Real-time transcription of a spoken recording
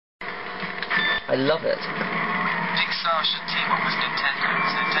I love it. Pixar should team up with Nintendo,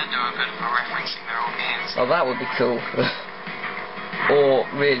 because Nintendo are good for referencing their own games. Oh, that would be cool. Or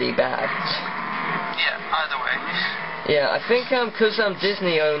really bad. Yeah, either way. Yeah, I think because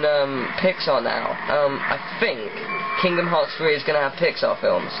Disney own Pixar now, I think Kingdom Hearts 3 is going to have Pixar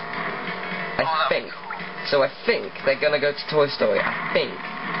films. I think. Cool. So I think they're going to go to Toy Story. I think.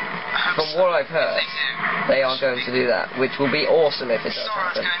 From what I've heard, they are going to do that, which will be awesome if it does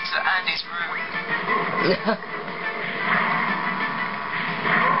Sora's happen. going to Andy's room.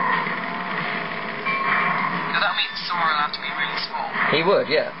 Does that mean Sora will have to be really small? He would,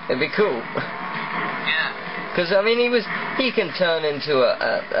 yeah. It'd be cool. Yeah. Because, I mean, he can turn into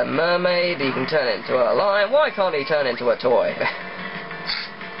a mermaid, he can turn into a lion. Why can't he turn into a toy?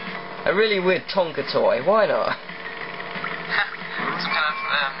 A really weird Tonka toy. Why not? Some kind of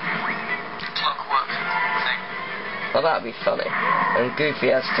clockwork thing. Well, that'd be funny. And Goofy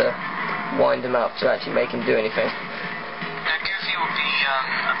has to wind him up to actually make him do anything. Goofy will be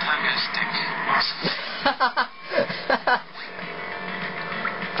a pogo stick or something.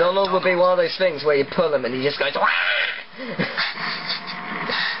 Donald would be one of those things where you pull him and he just goes.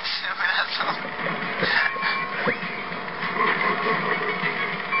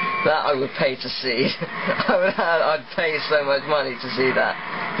 That I would pay to see. I'd pay so much money to see that.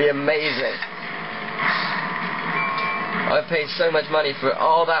 Be amazing. I'd pay so much money for it.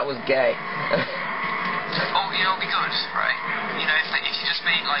 Oh, that was gay. Oh, you know, it'd be good, right? You know, if you just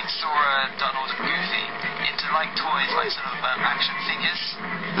made like Sora, Donald, and Goofy into like toys, like sort of action figures,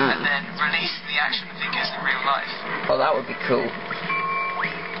 and then release the action figures in real life. Oh, that would be cool.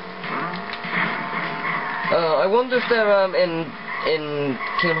 I wonder if they're in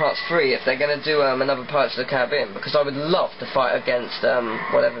Kingdom Hearts 3 if they're going to do another Pirates of the Caribbean, because I would love to fight against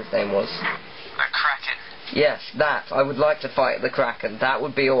whatever his name was. The Kraken. Yes, that. I would like to fight the Kraken. That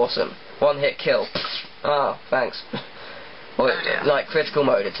would be awesome. One hit kill. Ah, thanks. Or, like critical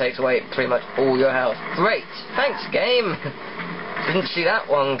mode, it takes away pretty much all your health. Great. Thanks, game. Didn't see that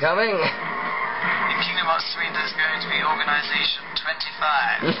one coming. In Kingdom Hearts 3 there's going to be Organization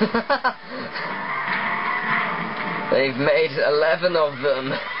 25. They've made 11 of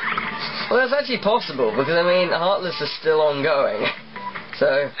them. Well, that's actually possible, because, I mean, Heartless is still ongoing.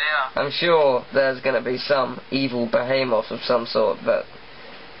 So, I'm sure there's going to be some evil behemoth of some sort that,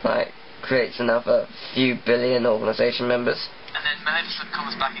 like, creates another few billion organization members. And then Maleficent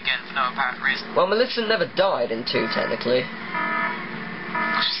comes back again for no apparent reason. Well, Maleficent never died in 2, technically.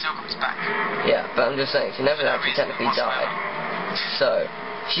 Well, she still comes back. Yeah, but I'm just saying, she never actually technically died. So,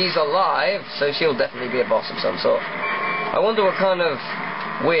 she's alive, so she'll definitely be a boss of some sort. I wonder what kind of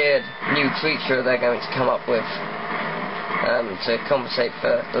weird new creature they're going to come up with to compensate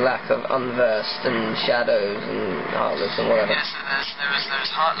for the lack of Unversed and Shadows and Heartless and whatever. Yes,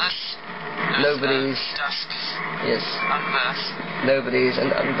 there's Heartless. Nobody's. Dusks. Yes. Unversed. Nobody's and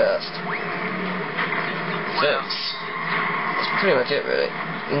Unversed. What else? That's pretty much it, really.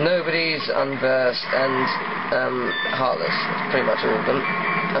 Nobody's, Unversed, and Heartless. That's pretty much all of them.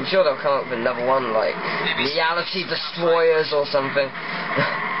 I'm sure they'll come up with another one, like Reality Destroyers or something.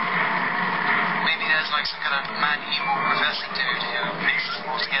 Maybe there's like some kind of mad evil professor dude who mixes them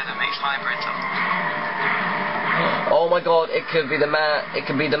all together, makes hybrids of them. Oh my god, it could be the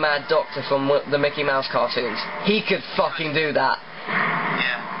Mad Doctor from the Mickey Mouse cartoons. He could fucking do that.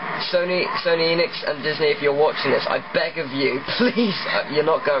 Yeah. Sony Enix and Disney, if you're watching this, I beg of you, please, you're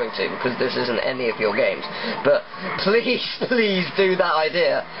not going to, because this isn't any of your games, but please do that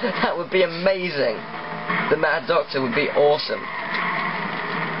idea. That would be amazing. The Mad Doctor would be awesome.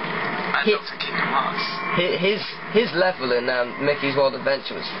 Mad Doctor Kingdom Hearts. His level in Mickey's World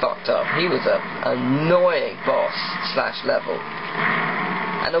Adventure was fucked up. He was an annoying boss / level.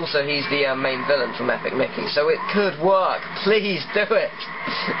 And also he's the main villain from Epic Mickey, so it could work. Please do it.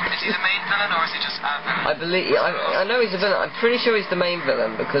 Is he the main villain or is he just a villain? I believe, I know he's a villain. I'm pretty sure he's the main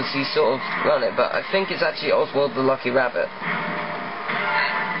villain because he's sort of run it, but I think it's actually Oswald the Lucky Rabbit.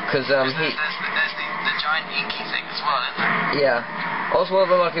 Because there's the giant inky thing as well, isn't there? Yeah. Oswald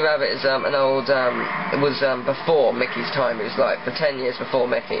the Lucky Rabbit is an old, it was before Mickey's time. It was like for 10 years before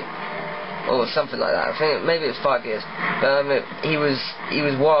Mickey. Or something like that. I think maybe it was 5 years. But he was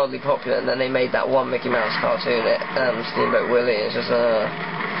wildly popular, and then they made that one Mickey Mouse cartoon, Steamboat Willie. It's just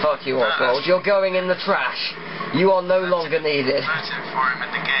fuck you, Oswald. You're going in the trash. You are no longer needed. Motive for him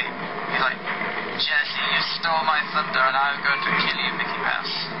in the game. He's like, Jesse, you stole my thunder, and I'm going to kill you, Mickey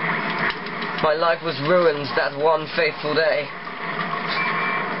Mouse. My life was ruined that one fateful day.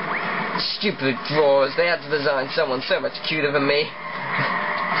 Stupid drawers. They had to design someone so much cuter than me.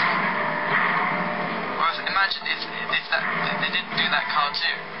 Imagine if they didn't do that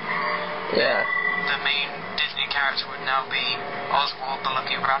cartoon. Yeah. character would now be Oswald the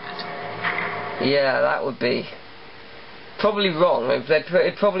Lucky Rabbit. Yeah, that would be probably wrong.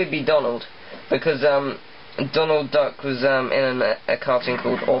 It'd probably be Donald, because Donald Duck was in a cartoon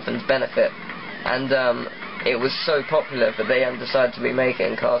called Orphan's Benefit, and it was so popular that they decided to remake it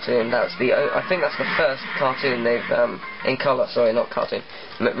in cartoon. I think that's the first cartoon they've in colour. Sorry, not cartoon.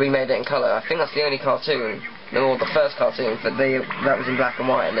 Remade it in colour. I think that's the only cartoon, or the first cartoon that was in black and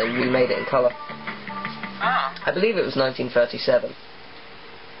white, and they remade it in colour. Oh. I believe it was 1937.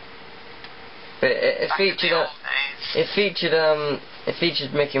 It featured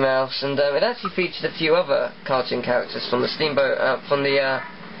Mickey Mouse, and it actually featured a few other cartoon characters from the Steamboat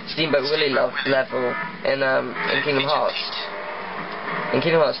Willie level in Kingdom Hearts. In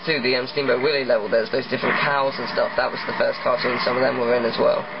Kingdom Hearts 2, the Steamboat Willie level, there's those different cows and stuff. That was the first cartoon some of them were in as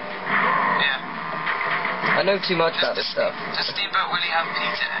well. Yeah. I know too much about this stuff. Does Steamboat Willie have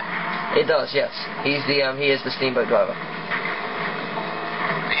Pete in it? It does, yes. He is the steamboat driver.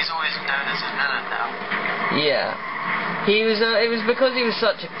 But he's always known as a villain now. Yeah. He was. It was because he was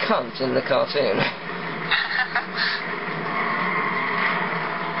such a cunt in the cartoon.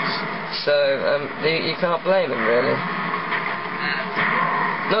 So you can't blame him, really.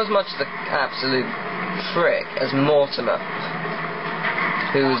 Not as much the absolute prick as Mortimer,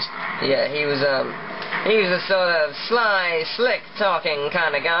 he was a sort of sly, slick-talking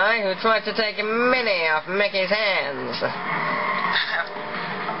kind of guy who tried to take Minnie off Mickey's hands.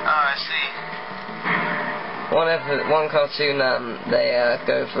 Oh, I see. One cartoon, they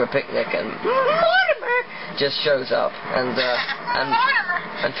go for a picnic and Mortimer just shows up and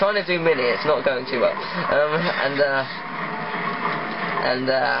trying to do Minnie, it's not going too well.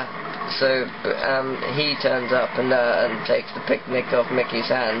 So he turns up and takes the picnic off Mickey's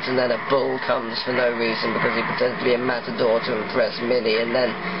hands, and then a bull comes for no reason because he pretends to be a matador to impress Minnie, and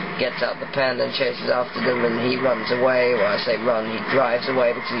then gets out the pen and chases after them, and he runs away. Well, I say run, he drives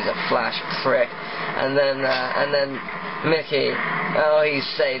away because he's a flash prick. And then Mickey, he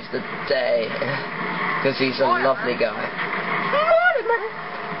saves the day because he's a lovely guy.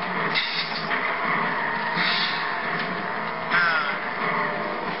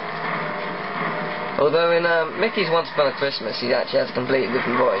 Although in Mickey's Once Upon a Christmas, he actually has a completely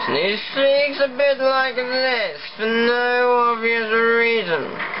different voice, and he speaks a bit like this for no obvious reason.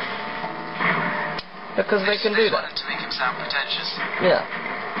 Because they can do that. To make him sound pretentious. Yeah.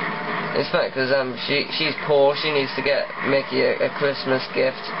 It's funny because she's poor. She needs to get Mickey a Christmas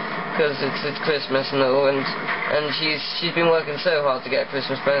gift because it's Christmas and all, and she's been working so hard to get a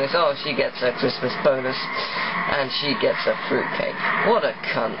Christmas bonus. Oh, she gets a Christmas bonus, and she gets a fruitcake. What a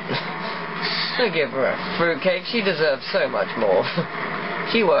cunt! Don't give her a fruitcake. She deserves so much more.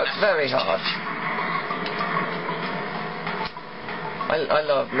 She works very hard. I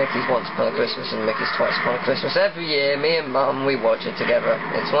love Mickey's Once Upon a Christmas and Mickey's Twice Upon a Christmas. Every year, me and Mum, we watch it together.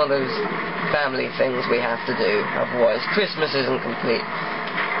 It's one of those family things we have to do, otherwise Christmas isn't complete.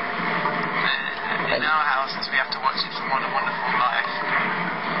 In our houses, we have to watch it for What a Wonderful Life.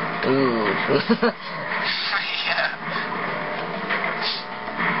 Ooh. Yeah.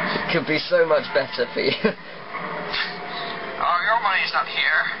 It could be so much better for you. Oh, your money's not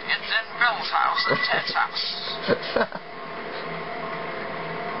here. It's in Bill's house and Ted's house.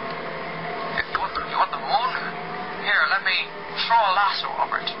 You want the moon? Here, let me throw a lasso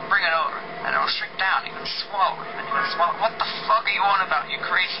over it. Bring it over. And it'll shrink down. You can swallow it. And you can swallow it. What the fuck are you on about, you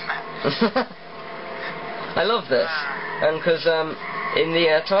crazy man? I love this. And because in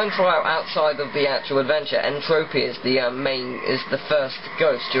the time trial outside of the actual adventure, Entropy is the first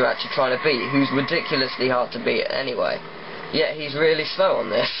ghost you're actually trying to beat, who's ridiculously hard to beat anyway. Yet he's really slow on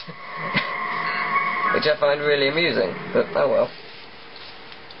this. Which I find really amusing. But oh well.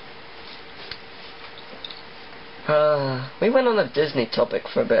 We went on a Disney topic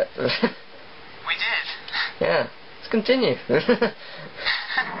for a bit. We did. Yeah, let's continue.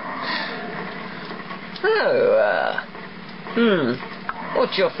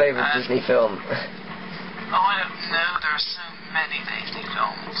 What's your favourite Disney film? Oh, I don't know. There are so many Disney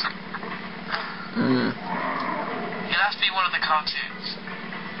films. It'll have to be one of the cartoons.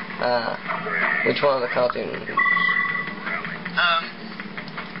 Which one of the cartoons?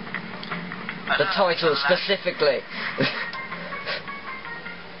 The title specifically.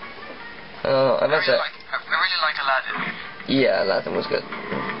 I really like Aladdin. Yeah, Aladdin was good.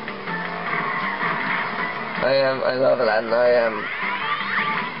 I love Aladdin.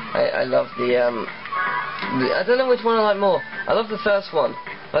 I love I don't know which one I like more. I love the first one.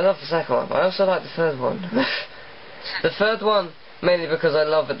 I love the second one. I also like the third one. The third one mainly because I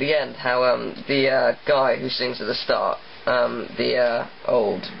love at the end how the guy who sings at the start, the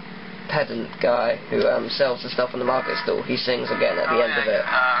old pedant guy who sells the stuff on the market stall. He sings again at the end of it.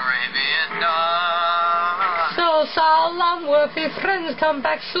 Arabian Nights. So long, worthy friends, come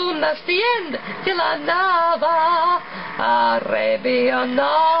back soon. That's the end. Till another Arabian Night.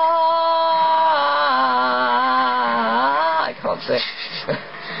 I can't sing.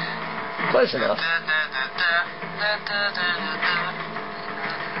 Close enough.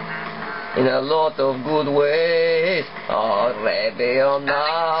 In a lot of good ways, Arabian Night.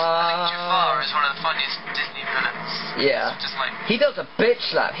 I think Jafar is one of the funniest Disney villains. Yeah. Just like, he does a bitch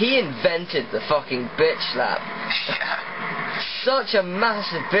slap. He invented the fucking bitch slap. yeah. Such a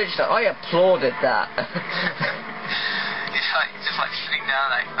massive bitch slap. I applauded that. He's like, just like sitting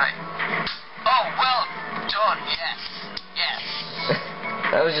down like, oh, well done, yes.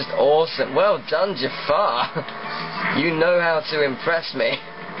 That was just awesome. Well done, Jafar. You know how to impress me.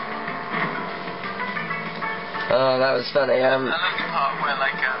 Oh, that was funny. I love the part where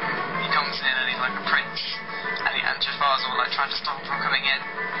like he comes in and he's like a prince, and Jafar's all like trying to stop him from coming in,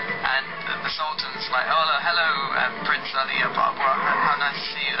 and the Sultan's like, oh hello, Prince Ali, how nice to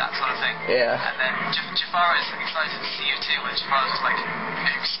see you, that sort of thing. Yeah. And then Jafar is excited to see you too, and Jafar's just like,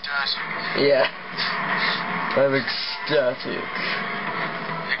 ecstatic. Yeah. I'm ecstatic.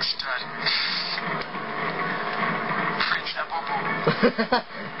 Ecstatic. Prince Abu.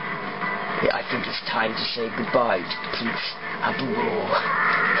 Yeah, I think it's time to say goodbye to Prince Abu.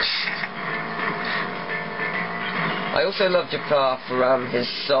 I also love Jafar for his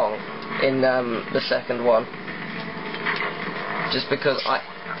song in the second one. Just because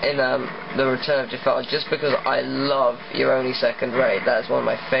the Return of Jafar, just because I love You're Only Second Rate. That is one of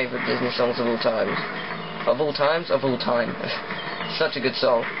my favourite Disney songs of all time. Of all times? Of all time. Such a good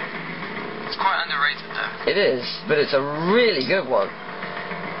song. It's quite underrated though. It is, but it's a really good one.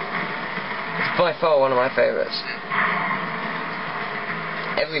 It's by far one of my favourites.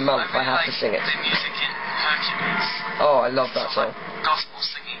 Every month I have to sing it. The music in Hercules. Oh, I love that song. Like gospel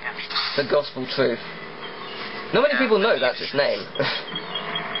singing and stuff. The Gospel Truth. Not many people know that's its name.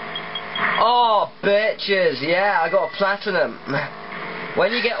 Oh, bitches! Yeah, I got a platinum.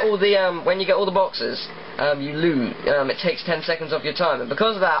 When you get all the boxes, you lose. It takes 10 seconds off your time, and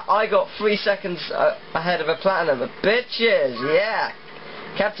because of that, I got 3 seconds ahead of a platinum. Bitches, yeah.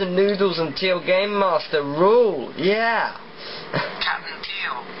 CaptainNooodles and Teal Game Master rule, yeah. Captain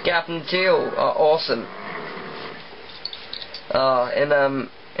Teal. Captain Teal are awesome.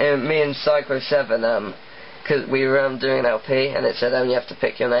 In me and Psycho 7, because we were doing an LP, and it said you have to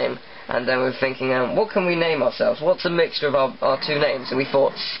pick your name, and then we were thinking, what can we name ourselves? What's a mixture of our two names? And we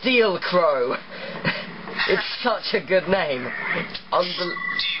thought, Steel Crow. It's such a good name. Steel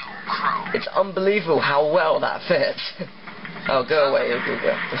Crow. It's unbelievable how well that fits. Oh, go away,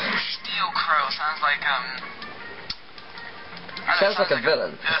 Google. Steel Crow sounds like sounds like a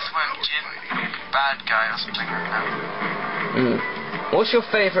villain. Earthworm Jim, bad guy or something like that. What's your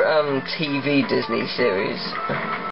favourite TV Disney series?